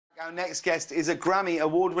Our next guest is a Grammy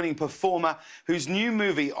award-winning performer whose new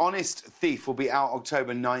movie, Honest Thief, will be out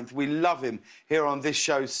October 9th. We love him here on this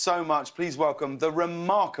show so much. Please welcome the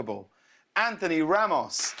remarkable Anthony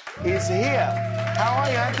Ramos is here. How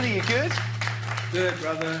are you, Anthony? You good? Good,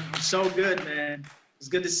 brother. So good, man. It's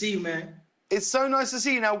good to see you, man. It's so nice to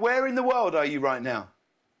see you. Now, where in the world are you right now?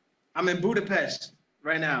 I'm in Budapest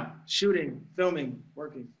right now, shooting, filming,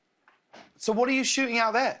 working. So what are you shooting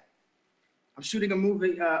out there? I'm shooting a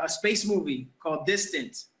movie, a space movie called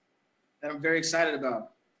Distant that I'm very excited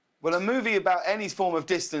about. Well, a movie about any form of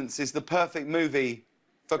distance is the perfect movie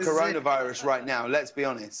for coronavirus right now, let's be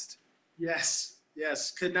honest. Yes,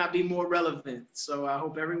 yes, could not be more relevant. So I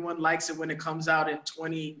hope everyone likes it when it comes out in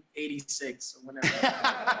 2086 or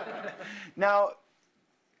whenever. Now,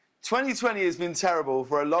 2020 has been terrible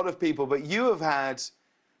for a lot of people, but you have had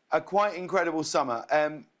a quite incredible summer.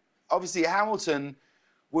 Obviously, Hamilton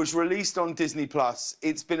was released on Disney+.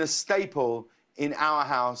 It's been a staple in our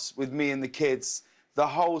house with me and the kids the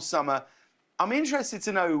whole summer. I'm interested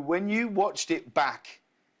to know, when you watched it back,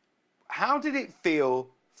 how did it feel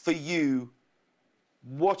for you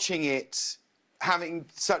watching it, having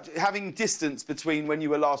distance between when you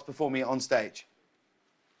were last performing it on stage?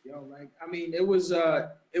 Yo, like, I mean, it was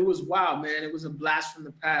wild, man. It was a blast from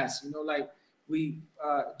the past. You know, like,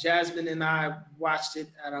 Jasmine and I watched it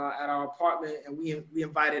at our apartment, and we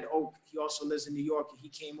invited Oak. He also lives in New York, and he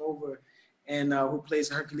came over, and who plays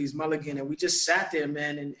Hercules Mulligan, and we just sat there,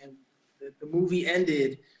 man, and the movie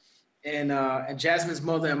ended, and Jasmine's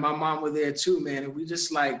mother and my mom were there too, man, and we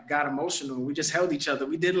just like got emotional. We just held each other.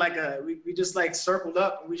 We did like we just like circled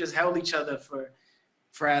up, and we just held each other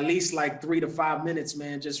for at least like 3 to 5 minutes,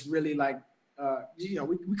 man. Just really like you know,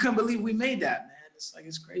 we couldn't believe we made that, man. It's like,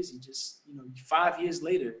 it's crazy. Just, you know, 5 years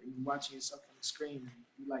later, you're watching yourself on the screen, and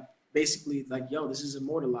you're like, basically like, yo, this is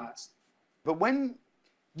immortalized. But when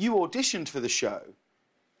you auditioned for the show,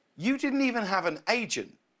 you didn't even have an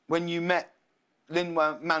agent when you met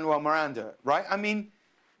Lin-Manuel Miranda, right? I mean,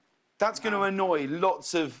 that's going to annoy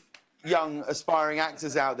lots of young aspiring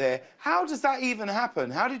actors out there. How does that even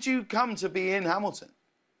happen? How did you come to be in Hamilton?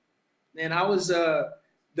 Man, I was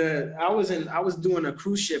doing a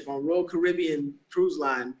cruise ship on Royal Caribbean Cruise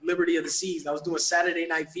Line, Liberty of the Seas. I was doing Saturday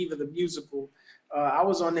Night Fever, the musical. I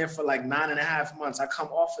was on there for like 9.5 months. I come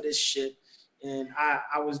off of this shit, and I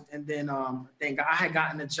had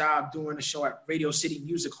gotten a job doing a show at Radio City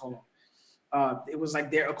Music Hall. It was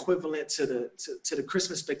like their equivalent to the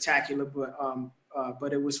Christmas Spectacular,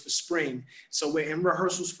 but it was for spring. So we're in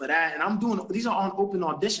rehearsals for that, and these are on open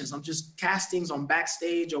auditions. I'm just castings on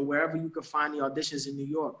Backstage or wherever you can find the auditions in New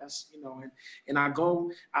York. That's, you know, and I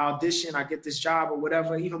audition, I get this job or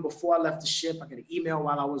whatever. Even before I left the ship, I get an email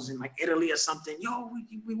while I was in like Italy or something. Yo,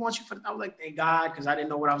 we want you for that. I was like, thank God, because I didn't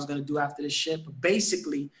know what I was gonna do after the ship. But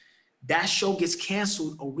basically, that show gets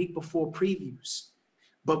canceled a week before previews.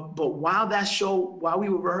 But while we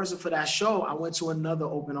were rehearsing for that show, I went to another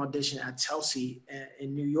open audition at Telsey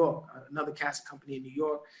in New York, another casting company in New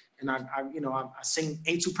York. And I sing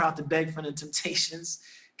Ain't Too Proud to Beg for the Temptations.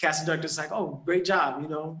 Casting director's like, oh, great job. You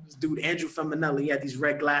know, this dude, Andrew Feminelli, he had these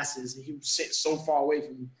red glasses, and he was sitting so far away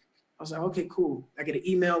from me. I was like, okay, cool. I get an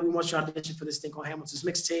email. We want you to audition for this thing called Hamilton's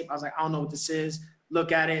Mixtape. I was like, I don't know what this is.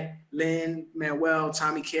 Look at it. Lin-Manuel,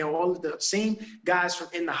 Tommy Kail, all of the same guys from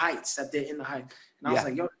In the Heights that did In the Heights. And I was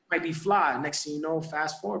like, yo, this might be fly. Next thing you know,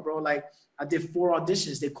 fast forward, bro. Like, I did 4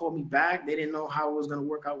 auditions. They called me back. They didn't know how it was going to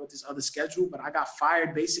work out with this other schedule, but I got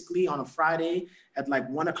fired basically on a Friday at like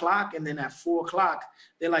 1 o'clock. And then at 4 o'clock,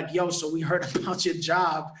 they're like, yo, so we heard about your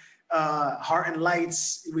job, Heart and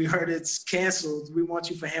Lights. We heard it's canceled. We want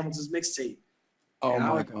you for Hamilton's Mixtape. Oh,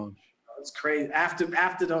 my gosh. It's crazy. After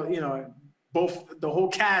the, you know, the whole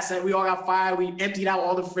cast, and we all got fired. We emptied out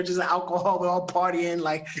all the fridges of alcohol. We're all partying.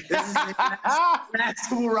 Like, this is that's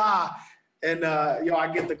hoorah. And yo,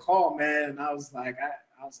 I get the call, man, and I was like,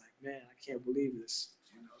 man, I can't believe this.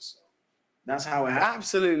 You know, so that's how it happened.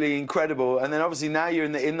 Absolutely incredible. And then obviously now you're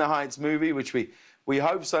in the Heights movie, which we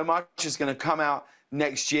hope so much is going to come out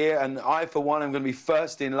next year. And I, for one, am going to be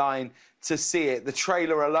first in line to see it. The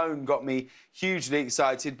trailer alone got me hugely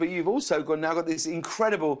excited. But you've also now got this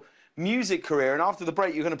incredible music career, and after the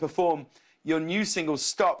break you're going to perform your new single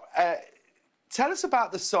Stop. Tell us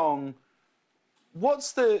about the song.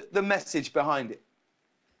 What's the message behind it?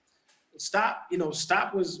 Stop, you know,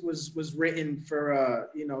 Stop was written for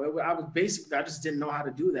I just didn't know how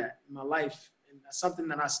to do that in my life, and that's something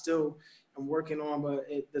that I still am working on. But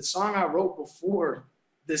the song I wrote before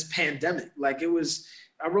this pandemic, like,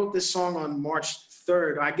 I wrote this song on March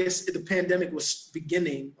 3rd. I guess the pandemic was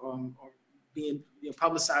beginning or being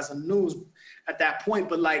publicized on the news at that point.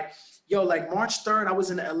 But like, Yo, like March 3rd, I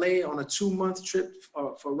was in LA on a 2-month trip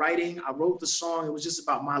for writing. I wrote the song. It was just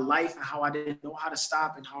about my life and how I didn't know how to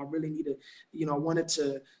stop and how I really needed, you know, I wanted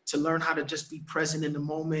to learn how to just be present in the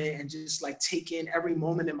moment and just like take in every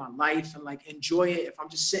moment in my life and like enjoy it. If I'm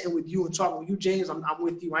just sitting with you and talking with you, James, I'm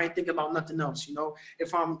with you. I ain't thinking about nothing else, you know?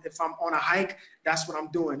 If I'm on a hike, that's what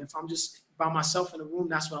I'm doing. If I'm just by myself in a room,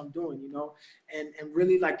 that's what I'm doing, you know? And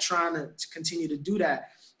really like trying to continue to do that.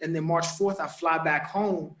 And then March 4th, I fly back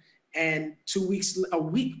home. And a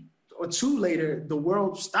week or two later, the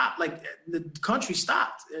world stopped. Like the country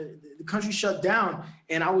stopped. The country shut down,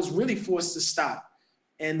 and I was really forced to stop.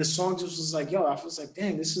 And the song just was like, yo, I was like,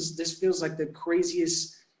 dang, this feels like the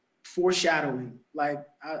craziest foreshadowing. Like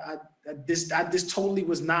this totally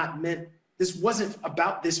was not meant. This wasn't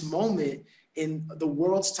about this moment in the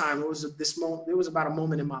world's time. It was about a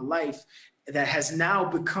moment in my life that has now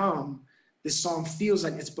become. This song feels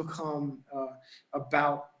like it's become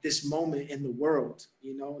about this moment in the world,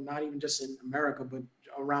 you know, not even just in America, but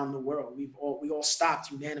around the world. We all stopped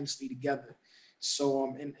unanimously together.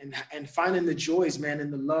 So and finding the joys, man,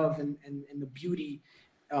 and the love and the beauty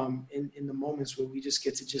in the moments where we just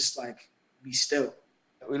get to just like be still.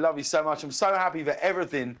 We love you so much. I'm so happy for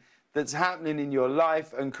everything that's happening in your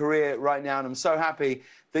life and career right now. And I'm so happy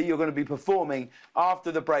that you're going to be performing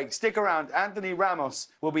after the break. Stick around. Anthony Ramos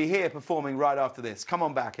will be here performing right after this. Come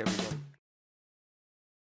on back, everybody.